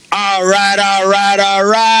All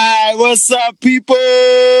right. What's up, people?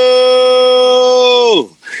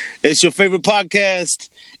 It's your favorite podcast,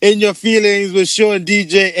 In Your Feelings, with Sean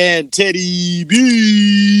DJ and Teddy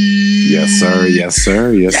B. Yes, sir.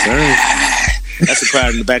 That's the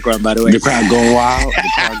crowd in the background, by the way. The crowd going wild.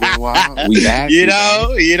 We back. You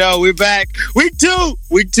know, we're back. Week two.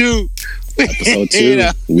 Episode 2.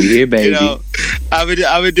 We here, baby. I've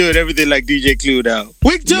been doing everything like DJ Clue now.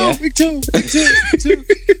 Week two.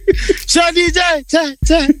 Sean DJ,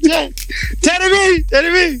 Teddy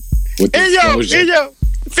B. In your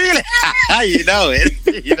feeling. You know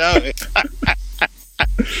it.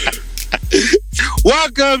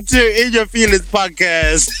 Welcome to In Your Feelings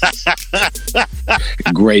podcast.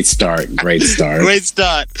 Great start.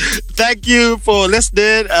 Thank you for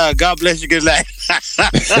listening. God bless you. Good night.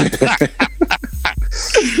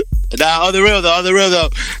 Now, on the real though,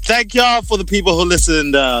 thank y'all for the people who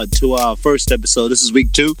listened to our first episode. This is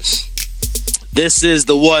week 2. This is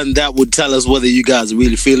the one that would tell us whether you guys are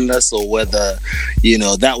really feeling us or whether,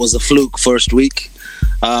 that was a fluke first week.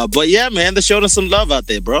 But yeah, man, they showed us some love out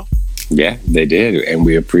there, bro. Yeah, they did, and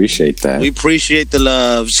we appreciate that. We appreciate the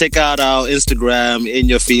love. Check out our Instagram, In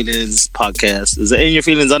Your Feelings podcast. It's In Your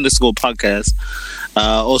Feelings _podcast.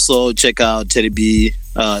 Also, check out Teddy B,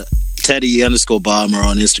 Teddy _Bomber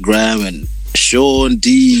on Instagram, and Sean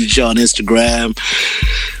Deej on Instagram.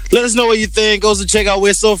 Let us know what you think. Also, check out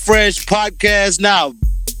We're So Fresh podcast. Now,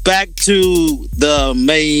 back to the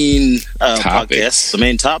main podcast, the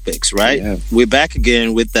main topics, right? Yeah. We're back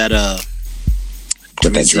again with that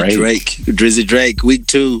Drizzy Drake, week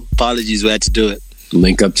 2. Apologies, we had to do it.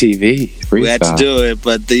 Link Up TV. Freestyle. We had to do it,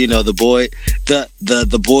 but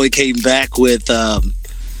the boy came back with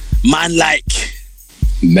Man Like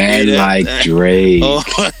Drake. Oh,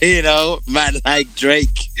 Man Like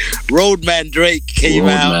Drake. Roadman Drake came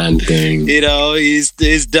out. Roadman thing.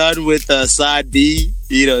 He's done with side B.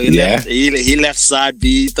 He left side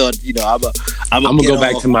B. He thought, I'm gonna go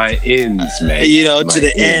back to my ends, man. To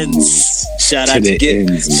the ends. Shout out to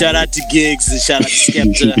Gigs and shout out to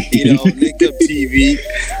Skepta. Link Up TV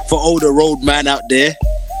for all the roadman out there.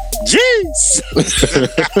 Jeez.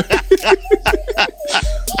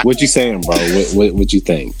 What you saying, bro? What you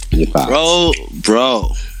think? Your thoughts?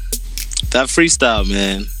 Bro. That freestyle,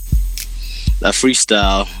 man.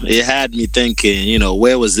 It had me thinking,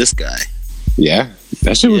 where was this guy? Yeah.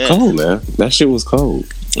 That shit was cold, man. That shit was cold.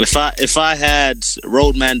 If I had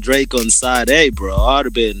Roadman Drake on side A, bro, I'd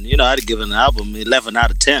have been, I'd have given the album 11 out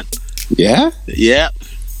of 10. Yeah? Yeah.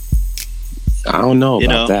 I don't know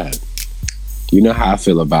about that. You know how I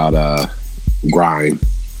feel about grime.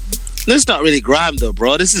 This is not really grime though,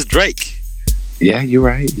 bro. This is Drake. Yeah, you're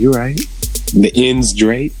right. The ends,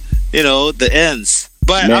 Drake. The ends.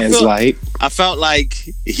 But I felt like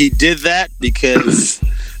he did that because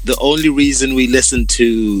the only reason we listened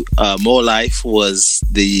to More Life was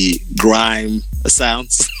the grime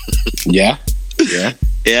sounds. Yeah,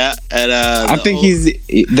 and I think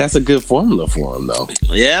that's a good formula for him, though.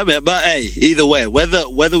 Yeah, man. But hey, either way, whether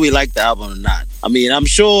we like the album or not, I mean, I'm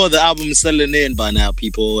sure the album is selling in by now,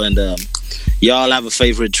 people, and y'all have a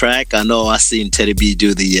favorite track. I know I seen Teddy B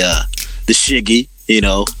do the Shiggy,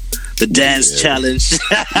 the dance challenge.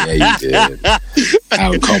 Yeah, you did.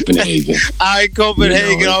 Out in Copenhagen. On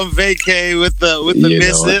vacay with the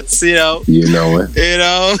Misfits, You know it.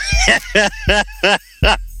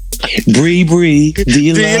 Bree, do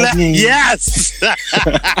you love me? Yes.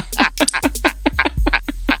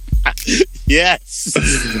 Yes.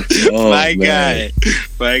 Oh, my guy.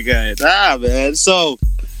 Ah, man. So.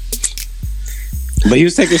 But he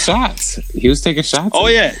was taking shots. Oh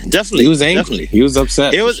yeah, definitely. He was angry. Definitely. He was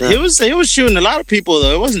upset. He was shooting a lot of people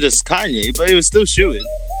though. It wasn't just Kanye, but he was still shooting.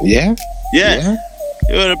 Yeah.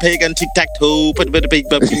 You want to pick on tic-tac-toe, put a big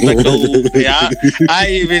tic-tac-toe. Yeah.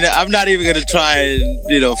 I'm not even gonna try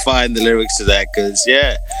and find the lyrics to that because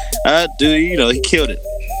dude, he killed it.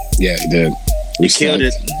 Yeah, he did. He killed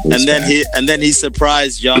it, and then he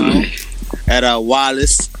surprised y'all at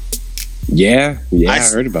Wireless. Yeah, I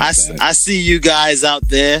heard about that. I see you guys out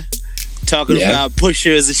there talking about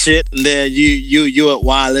pushers and shit, and then you at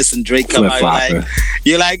Wireless and Drake come out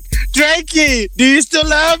you're like, Drakey, do you still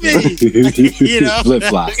love me?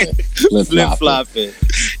 Flip-flopping.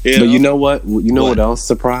 But you know what? What else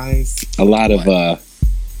surprised? A lot of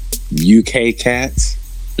UK cats.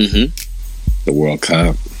 Mm-hmm. The World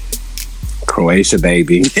Cup. Croatia,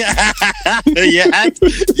 baby. you had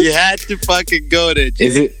to fucking go there,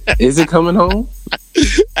 Jay. Is it coming home?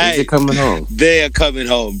 Hey, is it coming home? They are coming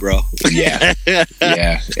home, bro. Yeah.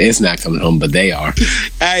 It's not coming home, but they are.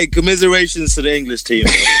 Hey, commiserations to the English team,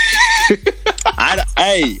 bro.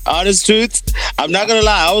 Hey, honest truth, I'm not gonna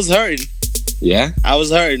lie. I was hurting. Yeah, I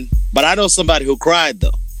was hurting, but I know somebody who cried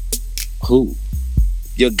though. Who?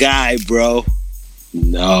 Your guy, bro.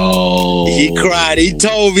 No, he cried. He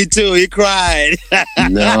told me to. He cried.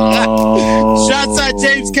 No. Shots at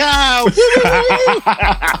James Kyle.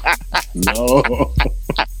 No.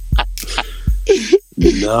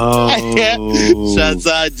 No. Shots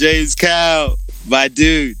out James Kyle, my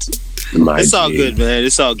dude. It's all good, man.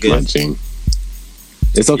 It's all good.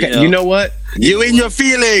 It's okay. You know what? You in your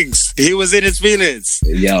feelings. He was in his feelings.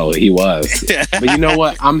 Yo, he was. But you know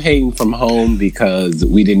what? I'm hating from home because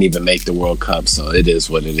we didn't even make the World Cup, so it is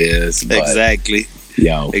what it is. But, exactly.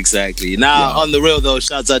 Yo. Exactly. Now, on the real, though,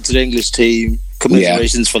 shouts out to the English team.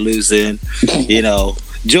 Congratulations for losing. You know.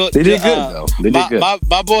 They did good, though. They did good.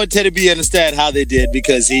 My boy Teddy B understand how they did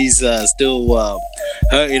because he's still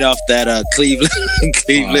hurting off that Cleveland.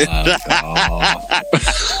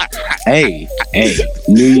 Hey,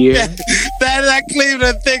 New Year. that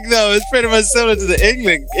Cleveland thing, though, is pretty much similar to the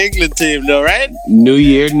England team, though, right? New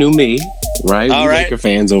Year, new me, right? All right. Laker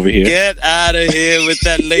fans over here. Get out of here with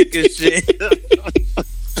that Lakers shit.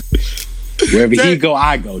 Wherever he go,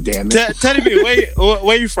 I go. Damn it. Teddy B,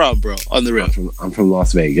 where you from, bro? On the real, I'm from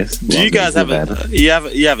Las Vegas. Do you guys have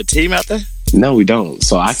a team out there? No, we don't.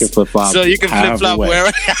 So I can flip flop. So you can flip flop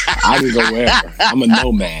wherever. I can go wherever. I'm a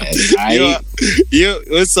nomad. Right?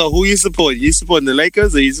 So who you supporting? You supporting the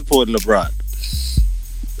Lakers or you supporting LeBron?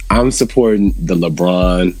 I'm supporting the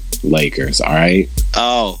LeBron Lakers. All right.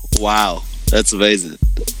 Oh wow, that's amazing.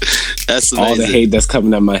 That's amazing. All the hate that's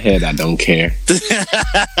coming out my head, I don't care.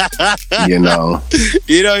 You know.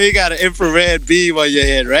 You got an infrared beam on your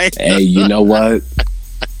head, right? Hey, you know what?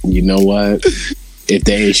 If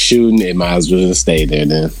they ain't shooting, it might as well stay there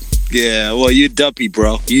then. Yeah, well, you dumpy,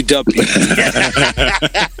 bro. You dumpy.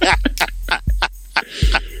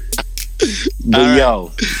 But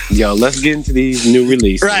right. yo, let's get into these new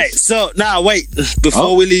releases. Right. So now, wait.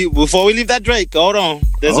 Before we leave that Drake, hold on.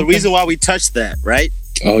 There's a reason why we touched that, right?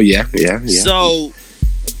 Oh yeah. So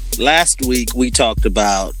last week we talked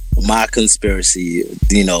about my conspiracy.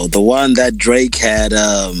 The one that Drake had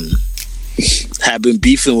been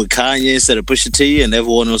beefing with Kanye instead of Pusha T, and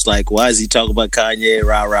everyone was like, "Why is he talking about Kanye?"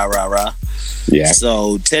 Rah rah rah rah. Yeah.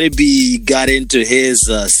 So Teddy B got into his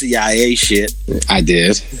CIA shit. I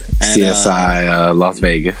did. And, CSI Las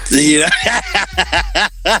Vegas. Yeah.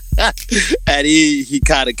 And he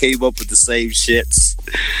kind of came up with the same shits.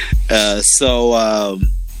 So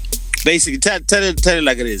basically, tell it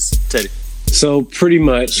like it is, Teddy. So pretty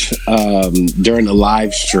much during a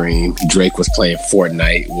live stream, Drake was playing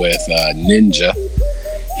Fortnite with Ninja.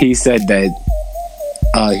 He said that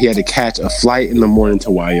he had to catch a flight in the morning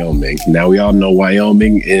to Wyoming. Now we all know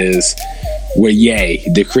Wyoming is where Ye,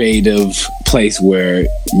 the creative place where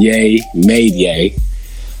Ye made Ye.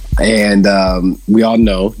 And we all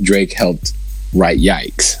know Drake helped write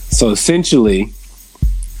Yikes. So essentially,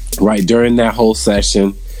 right during that whole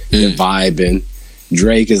session, they're vibing.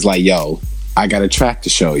 Drake is like, yo, I got a track to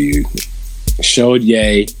show you. Showed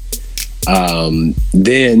Ye.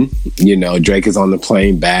 Then, Drake is on the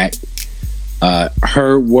plane back.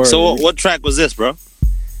 Her word. So what track was this, bro?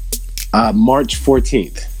 March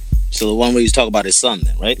 14th. So the one where he's talking about his son,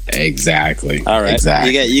 then, right? Exactly. All right.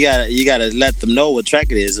 Exactly. You gotta let them know what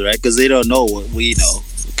track it is, right? Because they don't know what we know.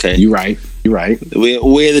 Okay. You're right.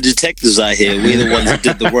 We're the detectives out here. We're the ones who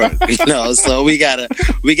did the work. So we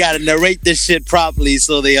gotta narrate this shit properly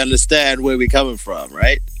so they understand where we're coming from,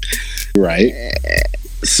 right? Right.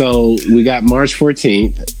 So we got March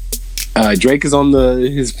 14th. Drake is on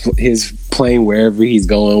his plane wherever he's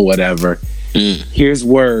going, whatever. Here's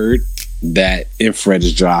word that Infrared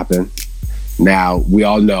is dropping. Now we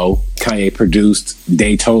all know Kanye produced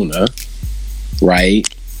Daytona, right?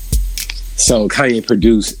 So Kanye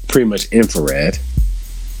produced pretty much Infrared,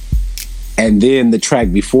 and then the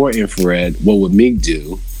track before Infrared, What Would Meek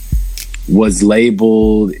Do, was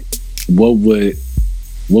labeled What Would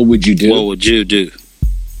You Do? What Would You Do?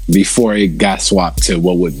 Before it got swapped to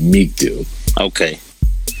What Would Meek Do? Okay.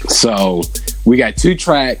 So we got two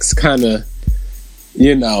tracks kind of,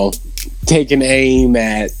 taking aim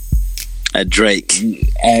at Drake.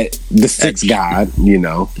 At the sixth god,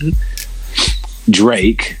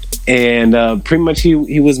 Drake. And pretty much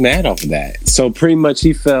he was mad off of that. So pretty much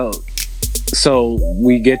he felt... So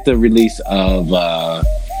we get the release of...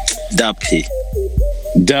 Duppy.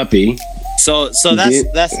 So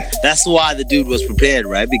that's why the dude was prepared,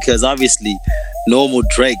 right? Because obviously normal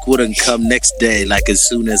Drake wouldn't come next day, like as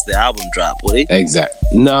soon as the album dropped, would he? Exactly.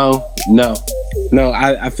 No.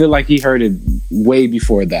 I feel like he heard it way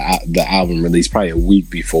before the album release, probably a week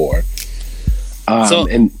before.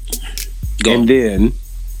 Go And on.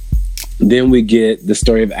 then we get the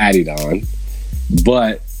story of Adidon,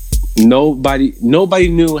 but nobody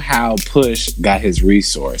knew how Push got his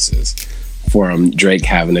resources from Drake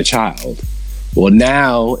having a child. Well,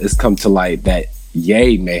 now it's come to light that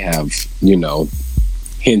Ye may have,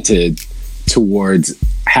 hinted towards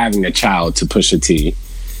having a child to Pusha T,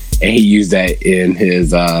 and he used that in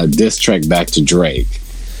his diss track back to Drake.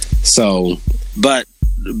 So, But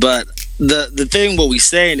the thing what we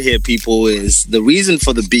saying here, people, is the reason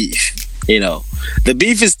for the beef. The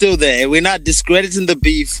beef is still there. We're not discrediting the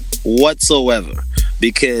beef whatsoever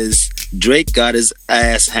because Drake got his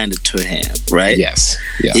ass handed to him, right? yes.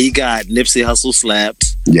 He got Nipsey Hussle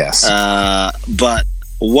slapped. Yes. But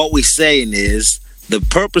what we're saying is the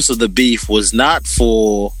purpose of the beef was not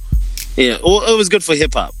for, it was good for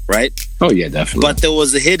hip hop, right? Oh, yeah, definitely. But there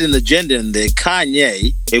was a hidden agenda in there.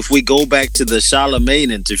 Kanye, if we go back to the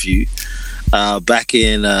Charlamagne interview back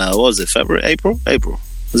in, what was it, February? April?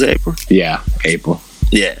 Was it April? Yeah, April.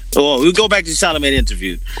 Yeah. Well, we go back to the Charlamagne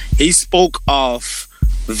interview. He spoke of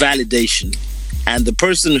validation. And the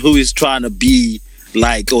person who is trying to be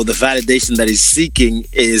like, or the validation that he's seeking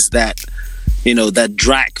is that, that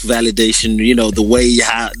Drac validation, the way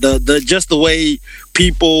just the way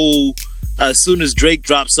people, as soon as Drake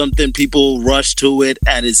drops something, people rush to it,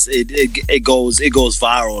 and it goes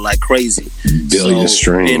viral like crazy. Billion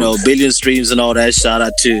streams. Billion streams and all that. Shout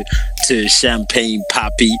out to Champagne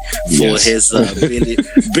Papi for his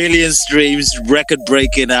billion streams, record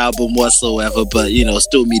breaking album whatsoever, but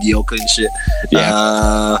still mediocre and shit.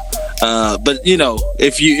 Yeah. But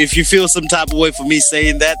if you feel some type of way for me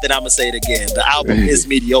saying that, then I'm gonna say it again. The album is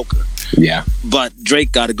mediocre. Yeah. But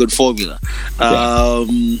Drake got a good formula.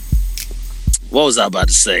 What was I about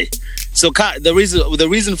to say? So the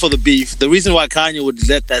reason for the beef, the reason why Kanye would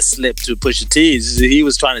let that slip to Pusha T is he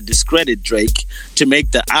was trying to discredit Drake to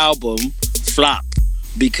make the album flop.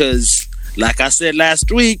 Because, like I said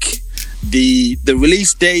last week, the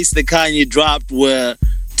release dates that Kanye dropped were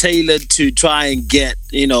tailored to try and get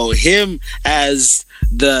him as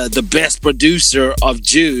the best producer of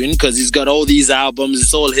June, because he's got all these albums,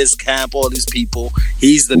 it's all his camp, all these people.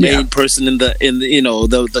 He's the main person in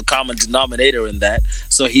the common denominator in that.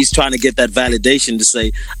 So he's trying to get that validation to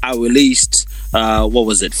say, I released 5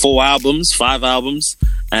 albums,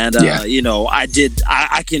 and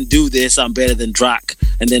I can do this, I'm better than Drac.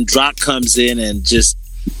 And then Drac comes in and just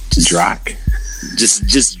Drac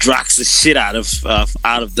Dracs the shit out of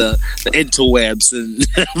the interwebs, and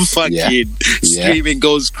fucking streaming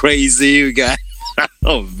goes crazy. We got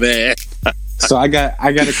oh man. So I got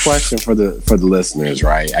a question for the listeners,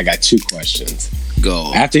 right? I got 2 questions.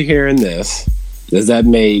 Go. After hearing this, does that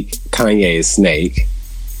make Kanye a snake?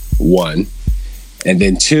 1. And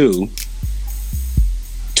then 2,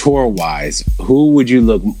 tour wise, who would you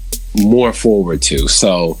look more forward to?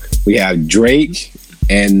 So we have Drake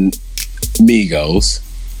and Migos,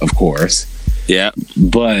 of course. Yeah.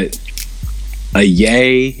 But a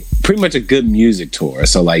Ye, pretty much a good music tour.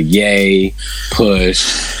 So like Ye, Push,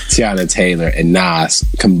 Tiana Taylor, and Nas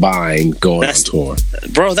combined going on tour.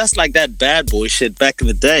 Bro, that's like that Bad Boy shit back in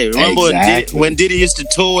the day. Remember when Diddy used to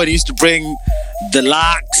tour and he used to bring the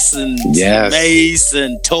Locks and Mace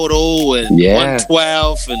and Total and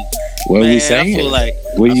 112 and what are we saying?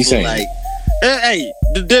 What are you saying? Like, hey,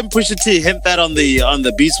 didn't Pusha T hint that on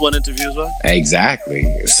the Beast One interview as well? Exactly.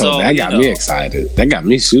 So that got me excited. That got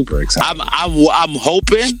me super excited. I'm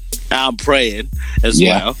hoping, I'm praying as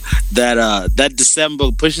well that December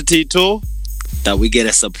Pusha T tour, that we get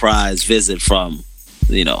a surprise visit from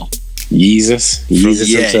Yeezus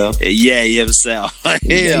himself. Yeah, himself.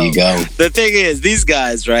 There you go. The thing is, these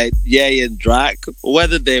guys, right? Ye and Drac,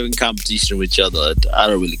 whether they're in competition with each other, I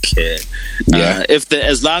don't really care. Yeah.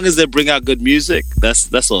 As long as they bring out good music,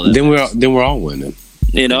 that's all. Then we're all winning.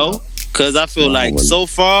 Because I feel like so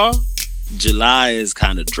far, July is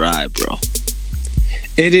kind of dry, bro.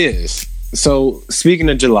 It is. So speaking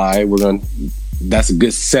of July, that's a good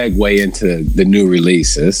segue into the new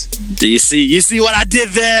releases. Do you see what I did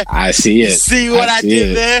there? I see it. You see what I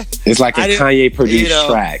did there? It's like a Kanye produced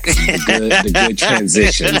track. The good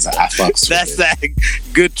transitions. I fucks with That's that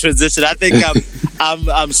good transition. I think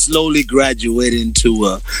I'm slowly graduating to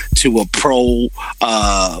a pro.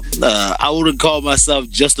 I wouldn't call myself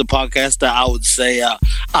just a podcaster. I would say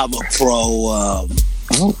I'm a pro.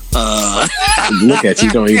 Look at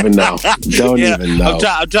you! Don't even know. Even know.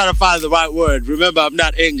 I'm trying to find the right word. Remember, I'm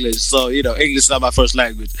not English, so English is not my first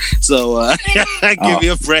language. So give me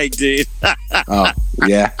a break, dude. Oh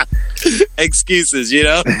yeah. Excuses,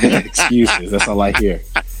 Excuses. That's all I hear.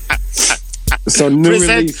 So new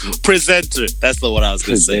release. Presenter. That's the one I was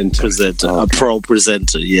going to say. Presenter. Okay. A pro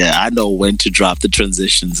presenter. Yeah, I know when to drop the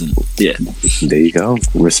transitions. And yeah. There you go.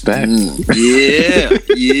 Respect.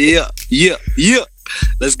 Yeah.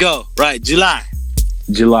 Let's go. Right, July.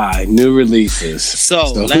 New releases.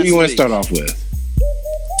 So who do you want to start off with?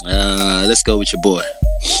 Let's go with your boy.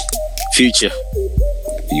 Future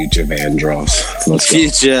Vandross. Let's go.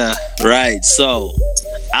 Future. Right. So,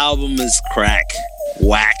 album is crack.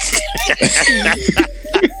 Whack.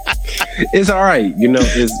 It's all right.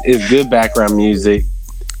 It's good background music.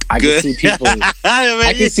 I can see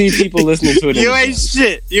people listening to it. You ain't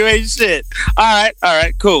shit. All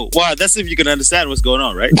right, cool. Wow, that's if you can understand what's going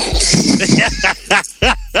on, right?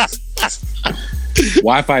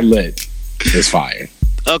 Wi-Fi Lit is fire.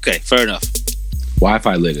 Okay, fair enough.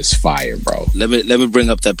 Wi-Fi Lit is fire, bro. Let me bring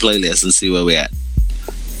up that playlist and see where we at.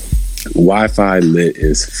 Wi-Fi Lit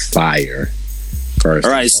is fire. First.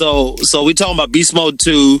 All right, so we talking about Beast Mode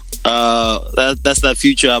 2. That's that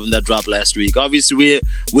Future album that dropped last week. Obviously,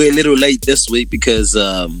 we're a little late this week because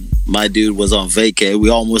my dude was on vacay.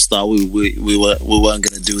 We almost thought we weren't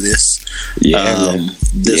gonna do this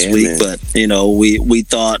this week, man. But we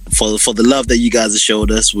thought for the love that you guys have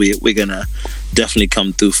showed us, we're gonna definitely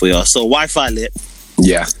come through for y'all. So Wi-Fi Lit,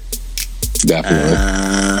 yeah, definitely.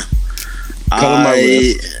 Color my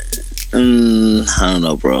wrist. I don't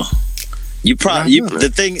know, bro. You probably the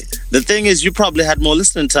thing is you probably had more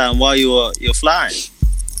listening time while you're flying.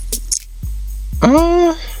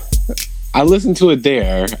 I listened to it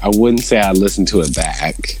there. I wouldn't say I listened to it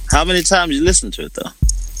back. How many times you listened to it though?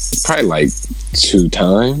 Probably like 2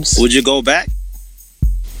 times. Would you go back?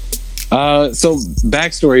 So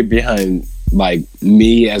backstory behind like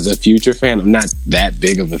me as a Future fan. I'm not that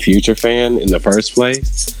big of a Future fan in the first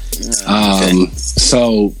place. Okay.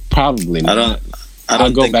 So probably not. I'll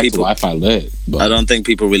go back to Wi-Fi Lit. But I don't think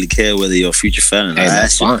people really care whether you're a Future fan. Hey,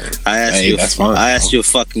 that's fine. I asked you a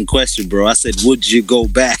fucking question, bro. I said, would you go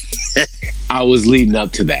back? I was leading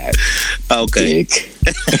up to that. Okay.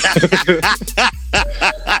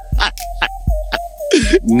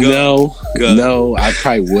 No, I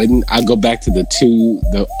probably wouldn't. I'd go back to the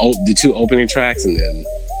two opening tracks and then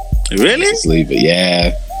really just leave it.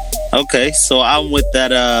 Yeah. Okay, so I'm with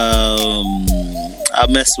that. I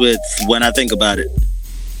mess with When I Think About It.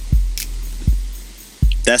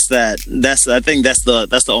 I think that's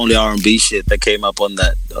the only R&B shit that came up on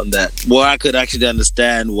that where I could actually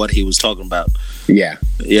understand what he was talking about. Yeah.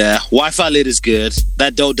 Wi-Fi Lit is good.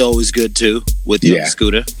 That Dodo is good too with your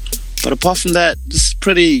Scooter. But apart from that, it's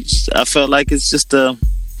pretty. I felt like it's just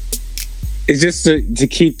It's just to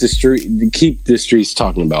keep the streets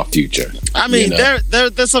talking about Future. I mean,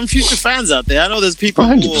 there's some Future fans out there. I know there's people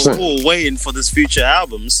who are waiting for this Future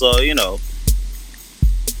album. So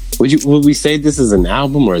Would we say this is an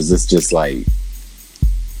album, or is this just like?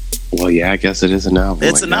 Well, yeah, I guess it is an album.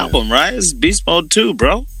 It's an album, right? It's Beast Mode 2,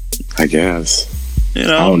 bro. I guess. I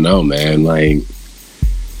don't know, man.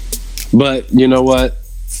 But you know what?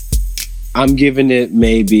 I'm giving it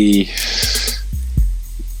maybe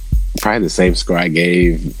probably the same score I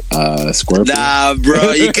gave Scorpion. Nah,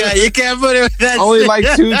 bro, you can't put it with that. Only like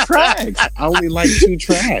 2 tracks. I only like 2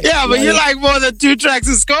 tracks. Yeah, but you like more than 2 tracks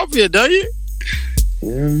of Scorpion, don't you?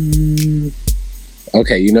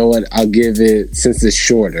 Okay, you know what? I'll give it, since it's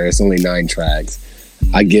shorter, it's only 9 tracks.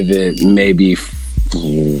 I give it maybe.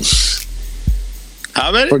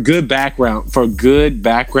 How many? For good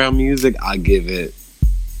background music, I give it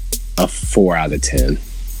a 4 out of 10.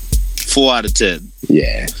 4 out of 10.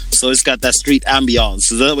 Yeah. So it's got that street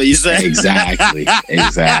ambiance. Is that what you say? Exactly.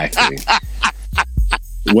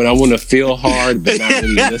 When I want to feel hard but not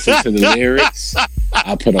really listen to the lyrics,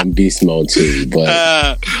 I put on Beast Mode 2. But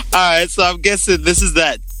all right, so I'm guessing this is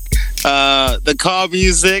that the car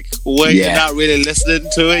music where you're not really listening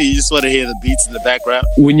to it. You just want to hear the beats in the background.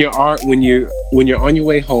 When you're on your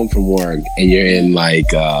way home from work and you're in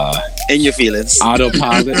like in your feelings,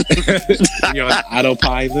 autopilot. You're on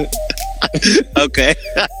autopilot. Okay.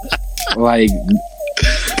 Like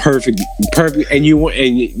perfect, and you're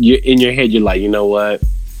in your head. You're like, you know what?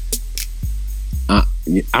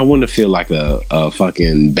 I want to feel like a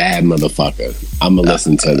fucking bad motherfucker. I'm gonna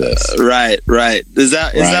listen to this. Right. Is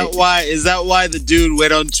that why the dude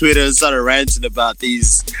went on Twitter and started ranting about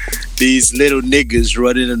these little niggas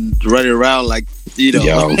running around like,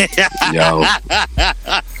 Yo.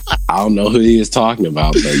 I don't know who he was talking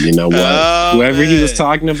about, but you know what? Whoever he was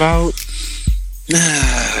talking about.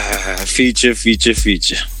 Feature.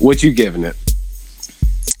 What you giving it?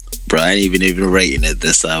 Bro, I ain't even rating it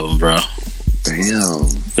this album, bro. Damn.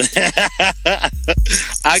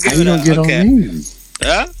 I'll give How you don't get on me?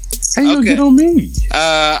 Huh? How you don't get on me?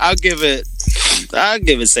 I'll give it I'll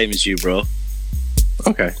give it same as you, bro.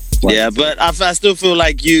 Okay. Yeah, but I still feel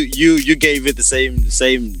like you gave it the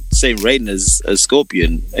same rating as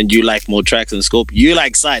Scorpion, and you like more tracks than Scorpion. You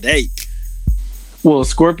like side 8. Well,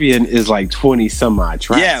 Scorpion is like 20 some odd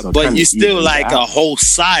tracks. Yeah, so but you still like out. a whole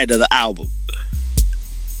side of the album.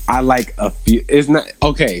 I like a few. It's not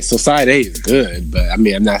okay. So side 8 is good, but I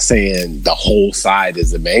mean, I'm not saying the whole side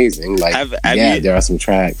is amazing. Like, there are some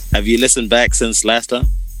tracks. Have you listened back since last time?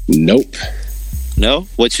 Nope. No.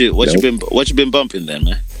 What you been bumping then,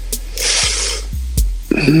 man?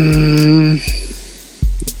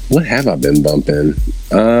 What have I been bumping?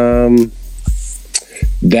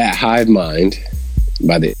 That Hive Mind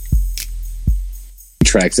by the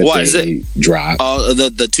tracks that they dropped. Oh,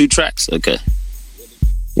 the 2 tracks. Okay.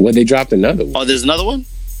 Well, they dropped another one. Oh, there's another one.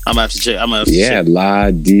 I'm gonna have to check.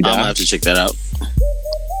 La Di Da. I'm gonna have to check that out.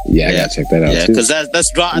 Yeah, I gotta check that out. Yeah, because that's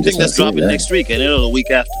I think that's dropping next week, and it'll the week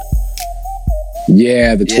after.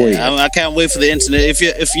 Yeah, the 20th. Yeah, I can't wait for the internet.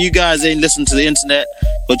 If you guys ain't listened to the internet,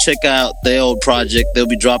 go check out their old project. They'll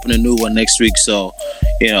be dropping a new one next week. So,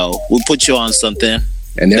 we'll put you on something.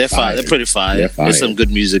 And they're fire. They're pretty fire. There's some good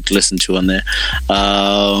music to listen to on there.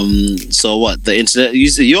 So what? The internet.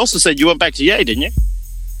 You also said you went back to Ye, didn't you?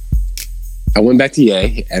 I went back to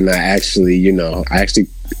Ye, and I actually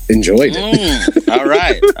enjoyed it. All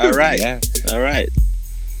right. Yeah. All right.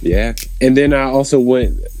 Yeah. And then I also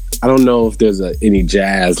went. I don't know if there's any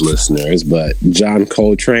jazz listeners, but John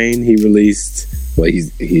Coltrane, he released. Well,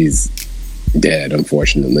 he's dead,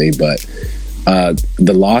 unfortunately, but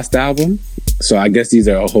the Lost album. So I guess these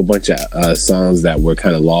are a whole bunch of songs that were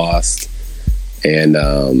kind of lost, and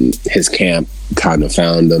his camp kind of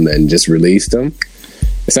found them and just released them.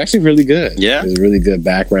 It's actually really good. Yeah, it's really good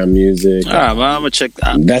background music. All right, well, I'm gonna check that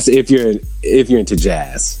out. That's if you're into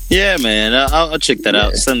jazz. Yeah, man, I'll check that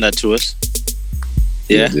out. Send that to us.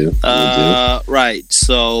 Yeah. We'll do. Right.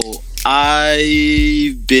 So we're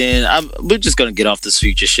just gonna get off this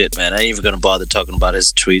Future shit, man. I ain't even gonna bother talking about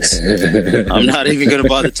his tweets. I'm not even gonna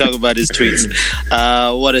bother talking about his tweets.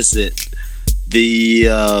 What is it?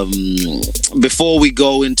 Before we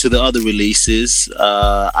go into the other releases,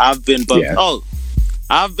 I've been bumping. Yeah. Oh,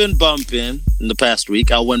 I've been bumping in the past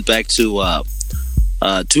week. I went back to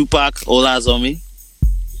Tupac, All Eyes on Me.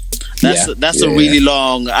 That's a really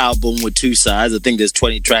long album with 2 sides. I think there's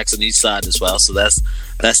 20 tracks on each side as well. So that's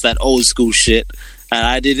that old school shit. And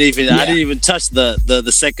I didn't even touch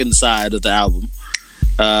the second side of the album.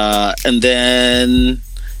 And then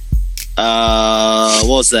what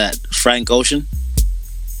was that? Frank Ocean.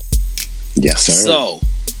 Yes, sir. So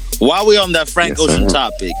while we're on that Frank Ocean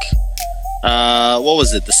topic, what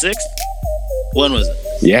was it? The 6th? When was it?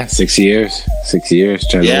 Yeah, 6 years. 6 years.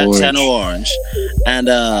 Channel Orange. Channel Orange. And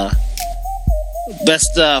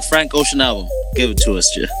best Frank Ocean album. Give it to us,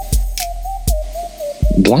 Jay.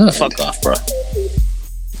 Blonde. Fuck off, bro.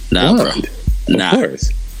 Nah, Blonde. Bro. Nah. Of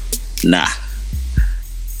course. Nah.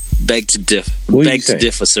 Beg to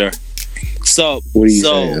differ, sir. So, what are you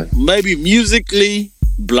saying? Maybe musically,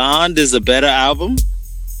 Blonde is a better album.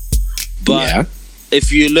 But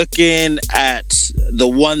if you're looking at the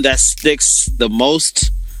one that sticks the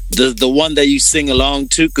most, the one that you sing along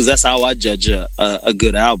to, because that's how I judge a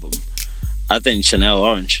good album, I think Channel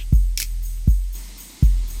Orange.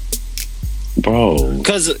 Bro,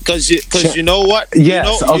 because you know what?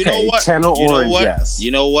 Yes, you know what? Channel Orange. Yes.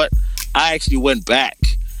 You know what? I actually went back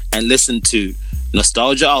and listened to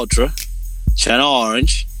Nostalgia Ultra, Channel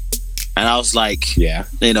Orange, and I was like,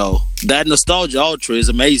 that Nostalgia Ultra is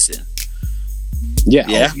amazing.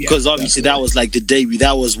 Yeah, because obviously that was like the debut.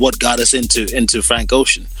 That was what got us into Frank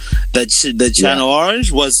Ocean. The Channel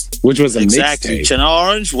Orange was, which was exactly Channel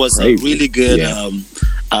Orange was a really good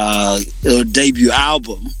debut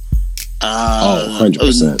album.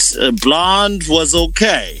 100%. Blonde was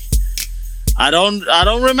okay. I don't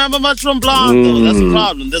remember much from Blonde though. That's the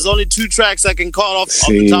problem. There's only 2 tracks I can call off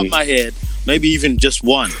the top of my head. Maybe even just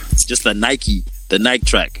one. Just the Nike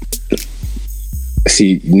track.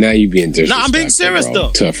 See, now you being disrespectful. No, I'm being serious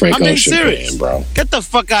though. To a Frank Ocean fan, bro. Get the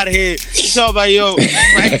fuck out of here. You talking about your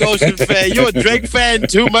Frank Ocean fan. You were a Drake fan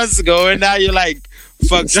 2 months ago, and now you're like,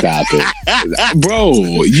 fuck Drake. Stop it. Bro,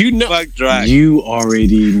 you know. Fuck Drake. You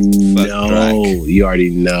already know.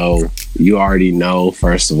 You already know,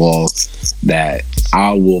 first of all, that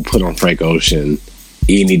I will put on Frank Ocean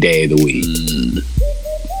any day of the week.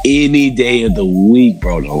 Any day of the week,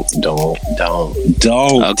 bro. Don't.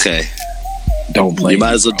 Okay. Don't play. You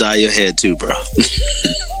might as well dye your hair too, bro.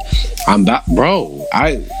 I'm not, bro.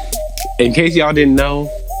 In case y'all didn't know,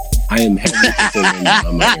 I am heavily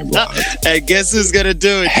considering my hair blonde. Hey, guess who's gonna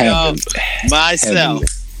do it, y'all? Myself.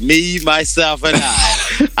 Me, myself, and I.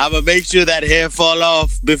 I'm gonna make sure that hair fall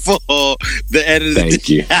off before the end of the Thank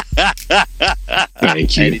you.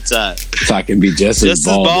 Thank you. Anytime. So I can be just as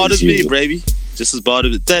bald as me, you. baby. Just as bald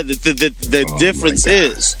as the difference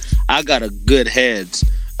is, I got a good head,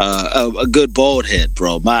 a good bald head,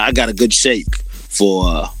 bro. I got a good shape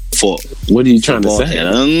for. What are you trying to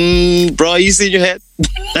say? Bro, you seen your head?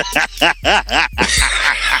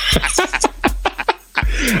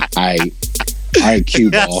 All right,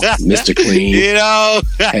 cue ball, Mr. Clean. You know?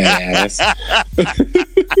 Head ass.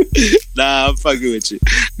 Nah, I'm fucking with you.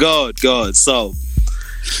 Go on. So,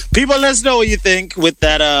 people, let's know what you think with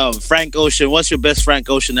that Frank Ocean. What's your best Frank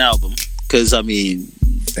Ocean album? Because, I mean...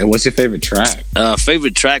 And what's your favorite track?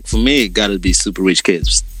 Favorite track for me gotta be Super Rich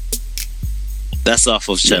Kids. That's off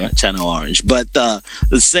of Channel Orange. But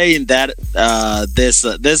saying that, there's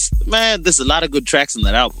a lot of good tracks on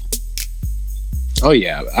that album. Oh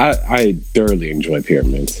yeah, I thoroughly enjoy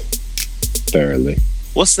Pyramids. Thoroughly.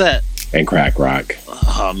 What's that? And Crack Rock.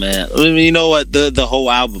 Oh man, I mean, you know what? The whole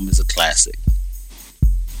album is a classic.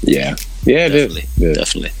 Yeah, definitely, it is.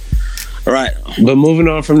 Definitely. All right, but moving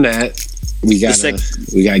on from that, we got to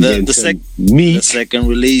get into Meek. The second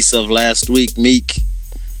release of last week, Meek.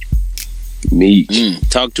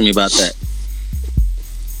 Talk to me about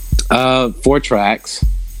that. 4 tracks.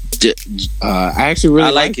 I actually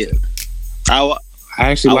really like it. I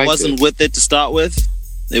wasn't with it to start with.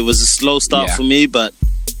 It was a slow start for me, but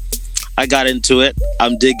I got into it.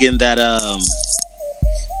 I'm digging that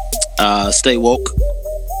Stay Woke.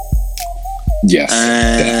 Yes,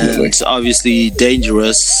 and definitely. It's obviously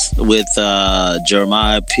Dangerous with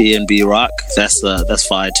Jeremiah P&B Rock. That's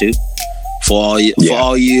fire too. For all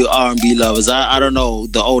you R&B lovers, I don't know.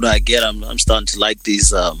 The older I get, I'm starting to like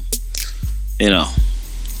these, R&B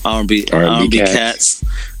cats.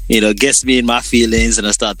 Gets me in my feelings, and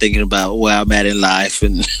I start thinking about where I'm at in life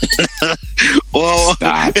and what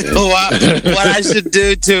I should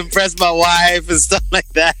do to impress my wife and stuff like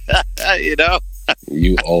that.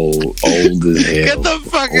 You old as hell. Get the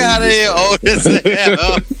fuck out of here, old as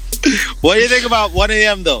hell. What do you think about 1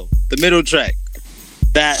 AM though? The middle track,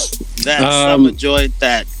 that summer joint.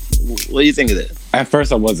 What do you think of that? At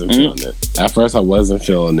first, I wasn't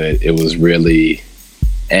feeling it. It was really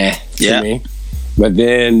to me. But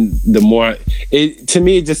then the more to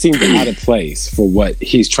me, it just seemed out of place for what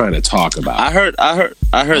he's trying to talk about. I heard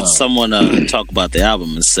someone talk about the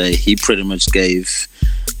album and say he pretty much gave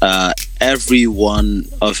every one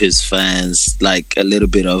of his fans like a little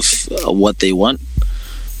bit of what they want,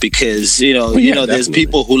 because there's definitely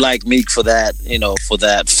people who like Meek for that, for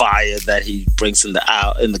that fire that he brings in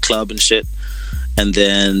the club and shit. And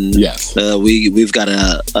then we've got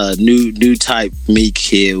a new type Meek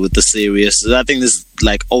here with the serious. I think this is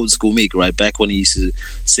like old school Meek, right? Back when he used to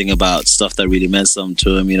sing about stuff that really meant something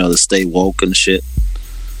to him, the stay woke and shit.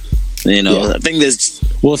 I think there's...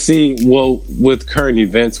 with current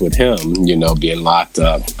events with him, being locked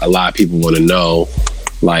up, a lot of people want to know,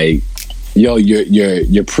 like,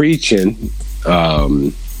 you're preaching in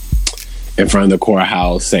front of the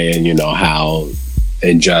courthouse saying, how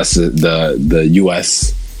injustice, the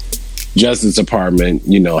U.S. Justice Department,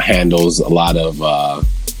 handles a lot of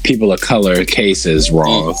people of color cases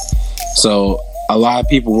wrong. So a lot of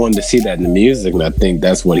people wanted to see that in the music, and I think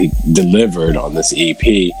that's what he delivered on this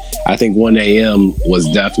EP. I think 1 AM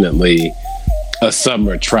was definitely a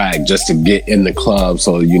summer track just to get in the club,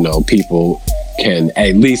 so people can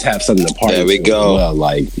at least have something to party. There we go. Well,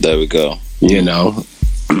 there we go.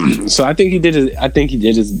 So I think he did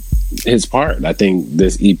his part. I think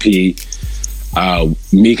this EP,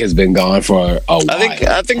 Meek has been gone for a while.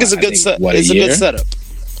 I think it's a good good setup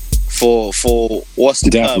for what's to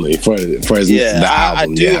definitely come. for his the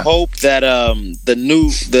album. I do hope that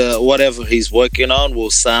the whatever he's working on will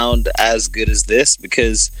sound as good as this,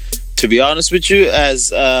 because to be honest with you,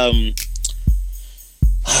 as I'm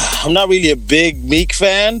not really a big Meek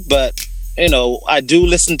fan, but I do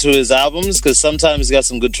listen to his albums because sometimes he's got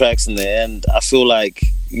some good tracks in there, and I feel like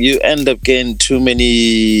you end up getting too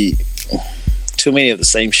many of the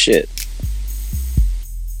same shit.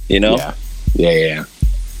 Yeah.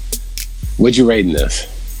 What you rating this?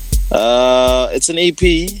 It's an EP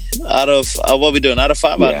out of what we doing? Out of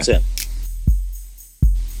 5, out of 10.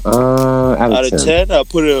 Out of 10, I'll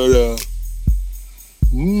put it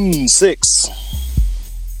on 6.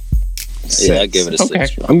 Yeah, I give it a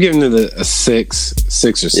 6. I'm giving it a 6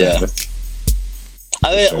 or 7.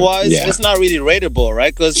 It's not really rateable,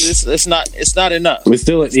 right? Because it's not enough. It's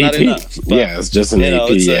still an EP. Not enough, but, it's just an EP.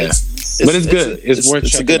 But it's good. It's worth checking out.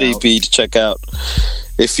 It's a good EP to check out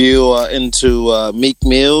if you are into Meek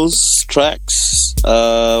Mill's tracks.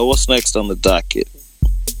 What's next on the docket?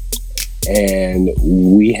 And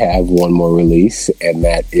we have one more release, and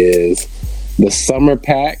that is the Summer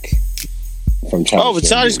Pack from Childish with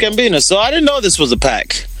Childish Gambino. So I didn't know this was a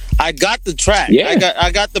pack. I got the track. Yeah.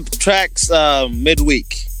 I got the tracks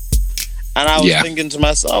midweek. And I was thinking to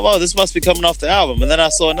myself, oh, this must be coming off the album. And then I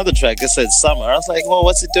saw another track that said summer. I was like, well,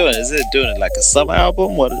 what's it doing? Is it doing it like a summer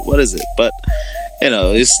album? What is it? But,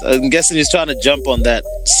 I'm guessing he's trying to jump on that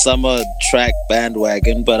summer track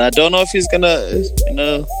bandwagon. But I don't know if he's going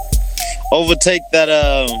to, overtake that,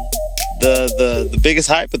 the biggest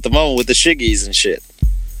hype at the moment with the Shiggies and shit.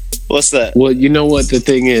 What's that? Well, you know what the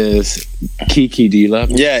thing is? Kiki, do you love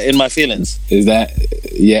me? Yeah, In My Feelings. Is that?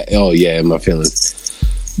 Yeah. Oh, yeah, In My Feelings.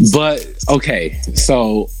 But, okay,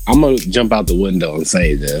 so I'm going to jump out the window and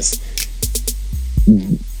say this.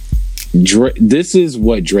 This is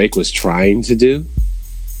what Drake was trying to do.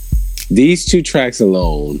 These two tracks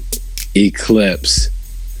alone eclipse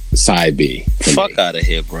Side B. Fuck out of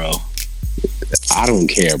here, bro. I don't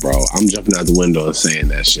care, bro. I'm jumping out the window and saying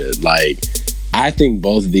that shit. Like, I think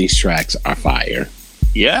both of these tracks are fire.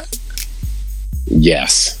 Yeah?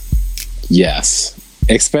 Yes.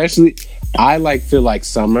 Especially, I feel like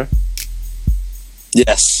Summer.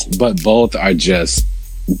 Yes. But both are just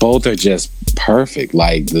perfect.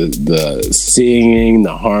 Like the singing,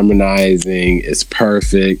 the harmonizing is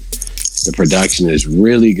perfect. The production is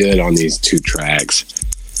really good on these two tracks.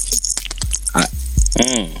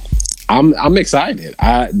 I'm excited.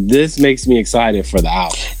 This makes me excited for the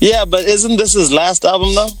album. Yeah, but isn't this his last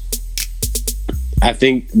album though? I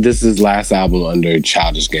think this is last album under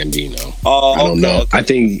Childish Gambino. Oh, I don't know. Okay. I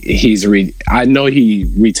think I know he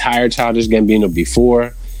retired Childish Gambino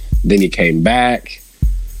before, then he came back.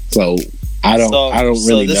 So I don't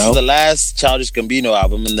really know. So this is the last Childish Gambino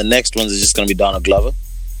album, and the next one is just going to be Donald Glover.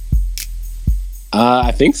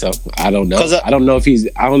 I think so. I don't know. I don't know if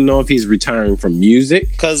he's retiring from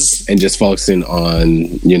music and just focusing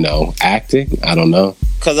on acting. I don't know.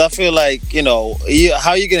 Because I feel like how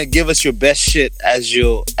are you gonna give us your best shit as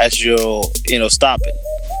you're stopping?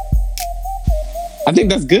 I think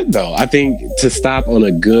that's good though. I think to stop on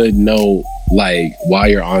a good note, like while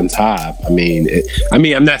you're on top. I mean,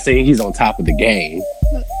 I'm not saying he's on top of the game,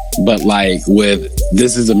 but like with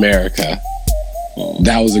This Is America.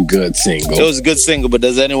 That was a good single. It was a good single, but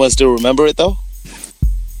does anyone still remember it though?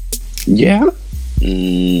 Yeah.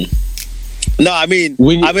 No,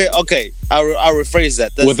 okay. I'll rephrase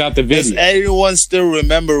that. Without the video, does anyone still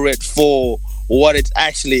remember it for what it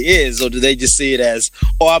actually is, or do they just see it as,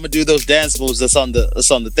 oh, I'm gonna do those dance moves that's on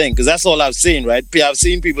the thing? Because that's all I've seen, right? I've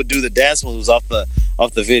seen people do the dance moves off the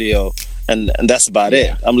video, and that's about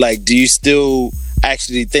it. I'm like, do you still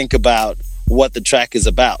actually think about what the track is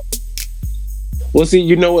about? Well, see,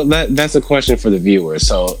 you know what? That's a question for the viewers.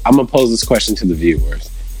 So I'm going to pose this question to the viewers.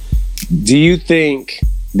 Do you think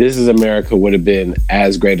This Is America would have been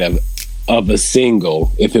as great of a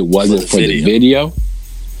single if it wasn't for the video?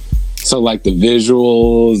 So like the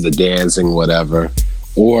visuals, the dancing, whatever.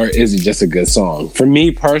 Or is it just a good song? For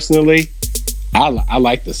me personally, I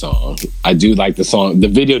like the song. I do like the song. The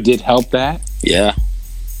video did help that. Yeah.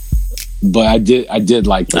 But I did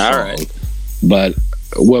like the song. Right. But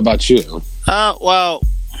what about you? Well,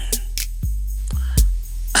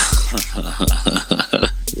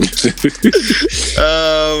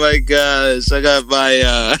 oh my gosh, I got my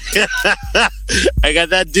I got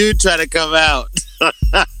that dude trying to come out.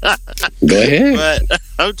 Go ahead. But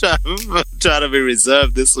I'm trying to be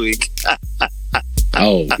reserved this week.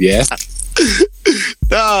 Oh, yeah.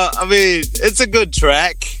 No, I mean, it's a good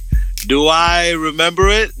track. Do I remember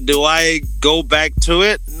it? Do I go back to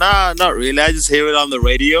it? Nah, not really. I just hear it on the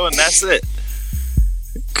radio and that's it.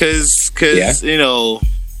 Cause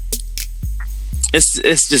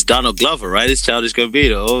it's just Donald Glover, right? It's Childish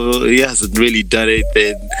Gambino. He hasn't really done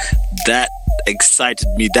anything that excited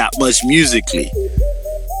me that much musically.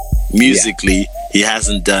 He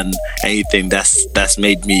hasn't done anything that's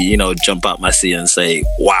made me, jump out my seat and say,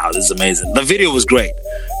 wow, this is amazing. The video was great.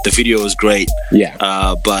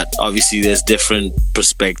 Yeah. But obviously there's different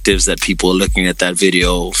perspectives that people are looking at that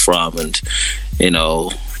video from, and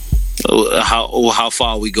how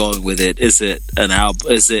far are we going with it? Is it an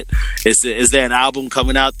album? Is there an album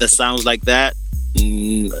coming out that sounds like that?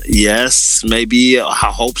 Yes, maybe.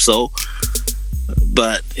 I hope so.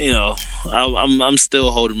 But I'm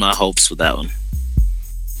still holding my hopes for that one.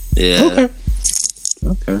 Yeah.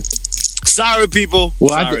 Okay. Sorry, people. Well,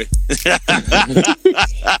 sorry.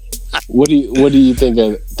 What do you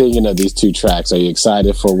thinking of these two tracks? Are you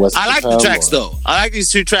excited for what's? I like the tracks though. I like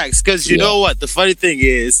these two tracks because you know what? The funny thing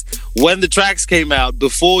is, when the tracks came out,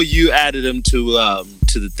 before you added them to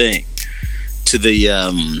the thing, to the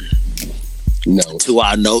No. to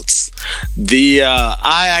our notes.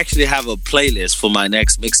 I actually have a playlist for my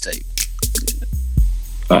next mixtape,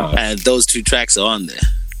 and those 2 tracks are on there.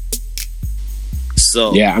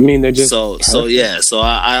 So yeah, I mean they're just so yeah. So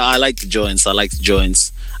I like the joints. Matter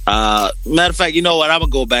of fact, you know what? I'm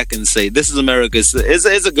gonna go back and say "This Is America"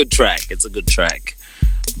 is a good track. It's a good track,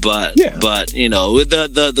 but you know, with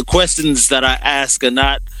the questions that I ask are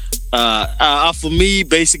not for me.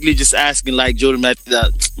 Basically, just asking like Jordan Matthew,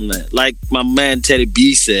 like my man Teddy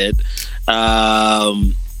B said.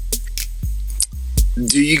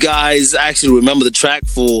 Do you guys actually remember the track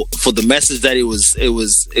for the message that it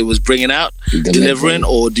was bringing out, delivering,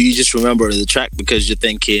 or do you just remember the track because you're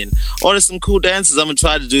thinking, oh, there's some cool dances, I'm gonna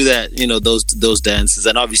try to do that, you know, those dances,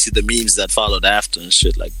 and obviously the memes that followed after and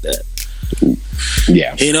shit like that.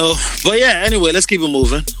 Yeah, you know. But yeah, anyway, let's keep it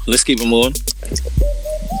moving.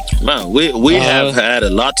 Man, we have had a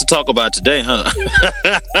lot to talk about today, huh?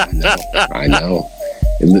 I know.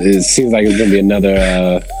 It seems like it's gonna be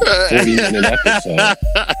another 40-minute episode.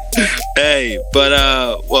 Hey, but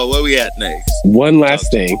well, where we at next? One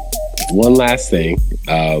last thing.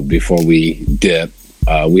 Before we dip,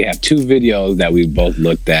 we have 2 videos that we both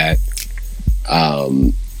looked at.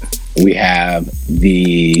 We have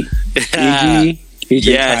the Iggy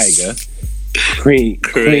featuring Tyga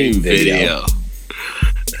Cream video,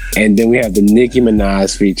 and then we have the Nicki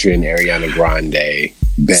Minaj featuring Ariana Grande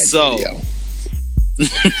Bed video.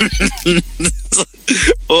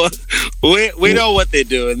 we know what they're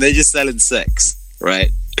doing. They're just selling sex, right?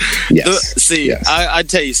 Yes. Yes. I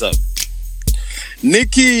tell you something.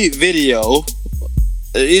 Nicki video,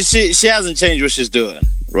 she hasn't changed what she's doing,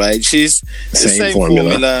 right? She's the same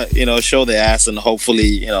formula, you know, show the ass and hopefully,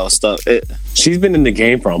 you know, stuff. She's been in the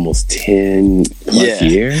game for almost 10 plus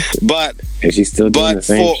years, but and she's still doing the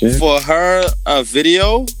same shit. For her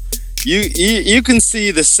video, you can see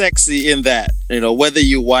the sexy in that, you know, whether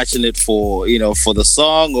you're watching it for, you know, for the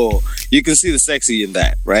song, or you can see the sexy in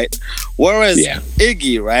that, right? Whereas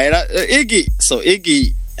Iggy, right? Iggy,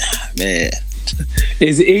 man,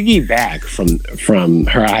 is Iggy back from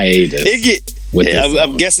her hiatus? Iggy,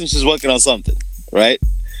 I'm guessing she's working on something, right?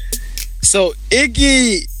 So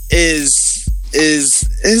Iggy is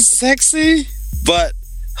sexy, but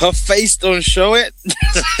her face don't show it.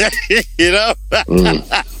 You know?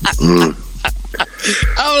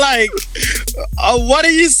 I'm like, what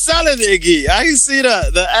are you selling, Iggy? I can see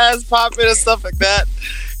the ass popping and stuff like that,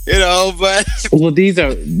 you know, but well, these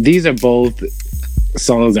are both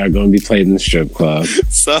songs that are going to be played in the strip club.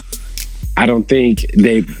 So I don't think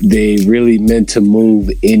they really meant to move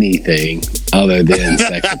anything other than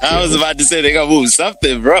sex appeal. I was about to say they gonna move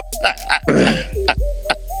something, bro.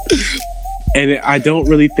 And I don't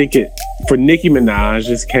really think it, for Nicki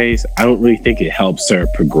Minaj's case, I don't really think it helps her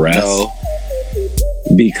progress. No.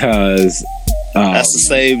 Because that's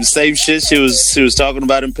the same shit she was talking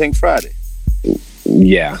about in Pink Friday.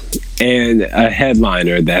 Yeah. And a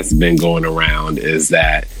headliner that's been going around is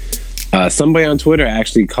that somebody on Twitter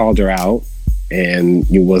actually called her out and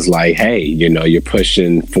was like, hey, you know, you're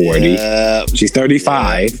pushing 40. Yeah. She's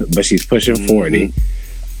 35, but she's pushing 40.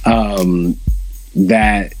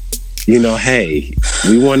 That, you know, hey,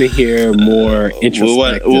 we want to hear more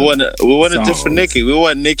introspective. We want a different Nicki. We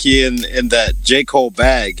want Nicki in that J. Cole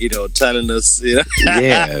bag, you know, telling us, you know.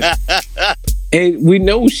 Yeah. And we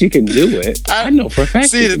know she can do it. I know for a fact.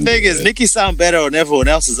 See, the thing is, Nicki sound better on everyone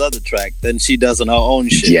else's other track than she does on her own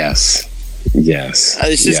shit. Yes.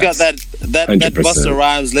 She's got that 100%. Busta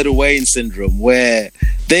Rhymes, Lil Wayne syndrome, where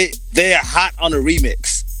they are hot on a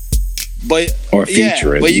remix, but or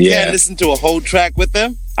featuring, but you can't listen to a whole track with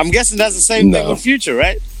them. I'm guessing that's the same thing with Future,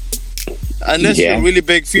 right? Unless you're a really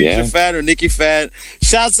big Future fan or Nicki fan.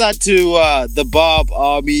 Shouts out to the Bob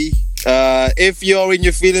Army. If you're in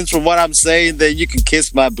your feelings from what I'm saying, then you can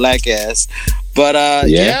kiss my black ass. But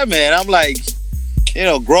yeah, man, I'm like, you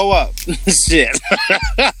know, grow up. Shit.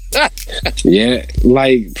 Yeah,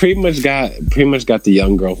 like pretty much got the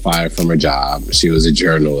young girl fired from her job. She was a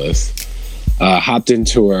journalist. Hopped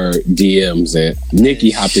into her DMs, and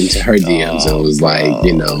Nicki hopped into her DMs and was like,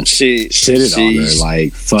 you know, she shitted on her,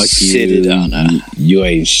 like, fuck you, on her. You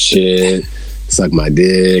ain't shit, suck my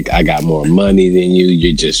dick, I got more money than you,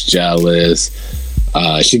 you're just jealous.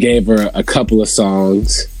 She gave her a couple of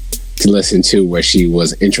songs to listen to where she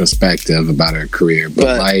was introspective about her career,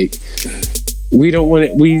 but like, we don't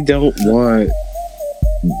want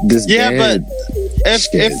this. Yeah, but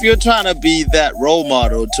if you're trying to be that role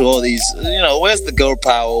model to all these, you know, where's the girl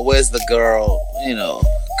power? Where's the girl? You know,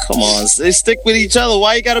 come on, they stick with each other.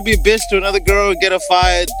 Why you gotta be a bitch to another girl and get her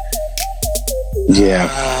fired?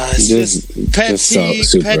 Yeah, it's just petty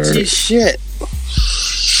shit.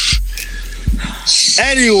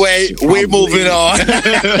 Anyway, we're moving on.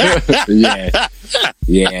 Yeah.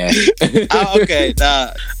 Okay.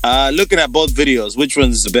 Looking at both videos, which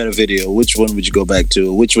one's the better video? Which one would you go back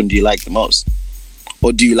to? Which one do you like the most?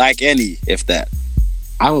 Or do you like any, if that?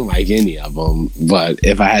 I don't like any of them, but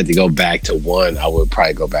if I had to go back to one, I would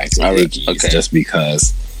probably go back to Iggy's, okay. just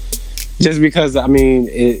because. I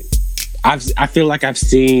mean, I feel like I've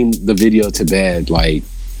seen the video to bed like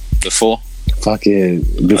before.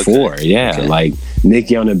 Before, okay. Yeah, okay. Like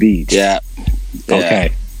Nikki on the beach. Yeah.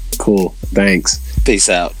 Okay, cool. Thanks. Peace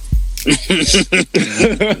out.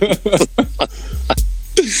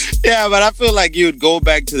 Yeah, but I feel like you would go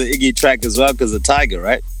back to the Iggy track as well because of Tiger,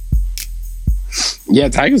 right? Yeah,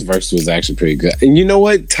 Tiger's verse was actually pretty good. And you know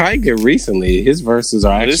what? Tiger recently, his verses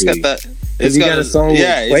are actually... He's got a song with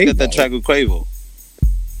Quavo. He's got that track with Quavo.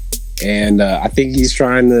 And I think he's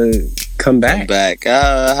trying to come back.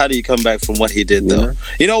 How do you come back from what he did, though? Yeah.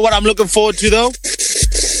 You know what I'm looking forward to, though?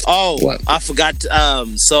 Oh, what? I forgot.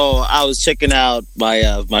 So I was checking out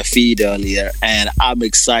my feed earlier, and I'm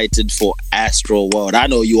excited for Astro World. I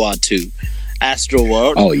know you are, too. Astro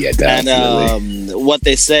World. Oh, yeah, definitely. And what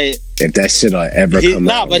they say... If that shit will ever come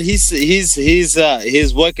out. No, but he's working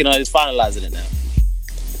on it. He's finalizing it now.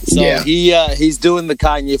 So he's doing the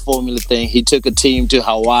Kanye formula thing. He took a team to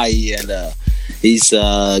Hawaii, and he's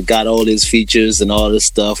got all his features and all this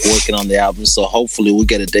stuff working on the album. So hopefully we'll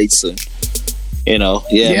get a date soon. You know,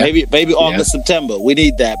 maybe August, September. We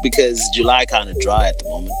need that because July kind of dry at the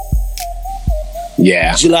moment.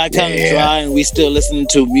 Yeah, July kind of dry, and we still listening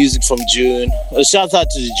to music from June. Shout out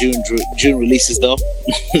to the June releases, though.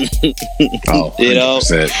 Oh, 100%, you know,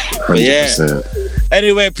 100%. But yeah.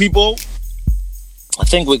 Anyway, people, I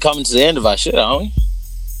think we're coming to the end of our shit, aren't we?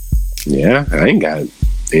 Yeah, I ain't got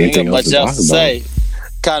anything much else to say.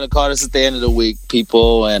 Kind of caught us at the end of the week,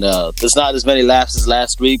 people, and there's not as many laughs as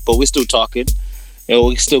last week, but we're still talking. You know,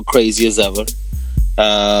 we're still crazy as ever.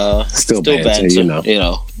 Still banter, you know.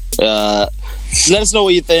 Let us know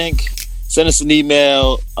what you think. Send us an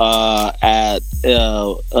email at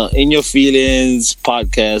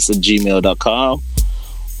inyourfeelingspodcast@gmail.com,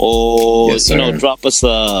 or drop us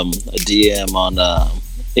a DM on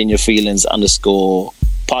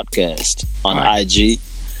inyourfeelings_podcast on IG.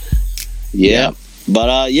 Yeah. But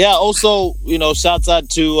also, shouts out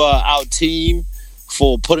to our team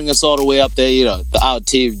for putting us all the way up there. Our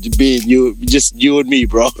team being you and me,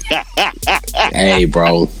 bro. Hey,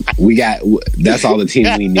 bro, that's all the team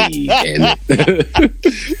we need.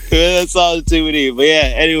 That's all the team we need. But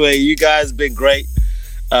yeah, anyway, you guys been great.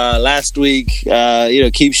 Last week,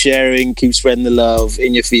 keep sharing, keep spreading the love.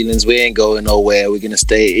 In Your Feelings, we ain't going nowhere. We're gonna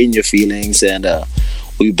stay in your feelings, and we'll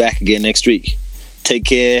be back again next week. Take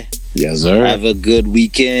care. Yes, sir. Have a good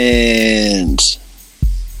weekend.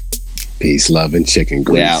 Peace, love, and chicken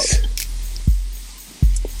grease. We out.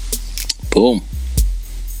 Boom.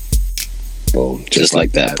 Boom. Just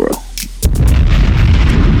like that, bro.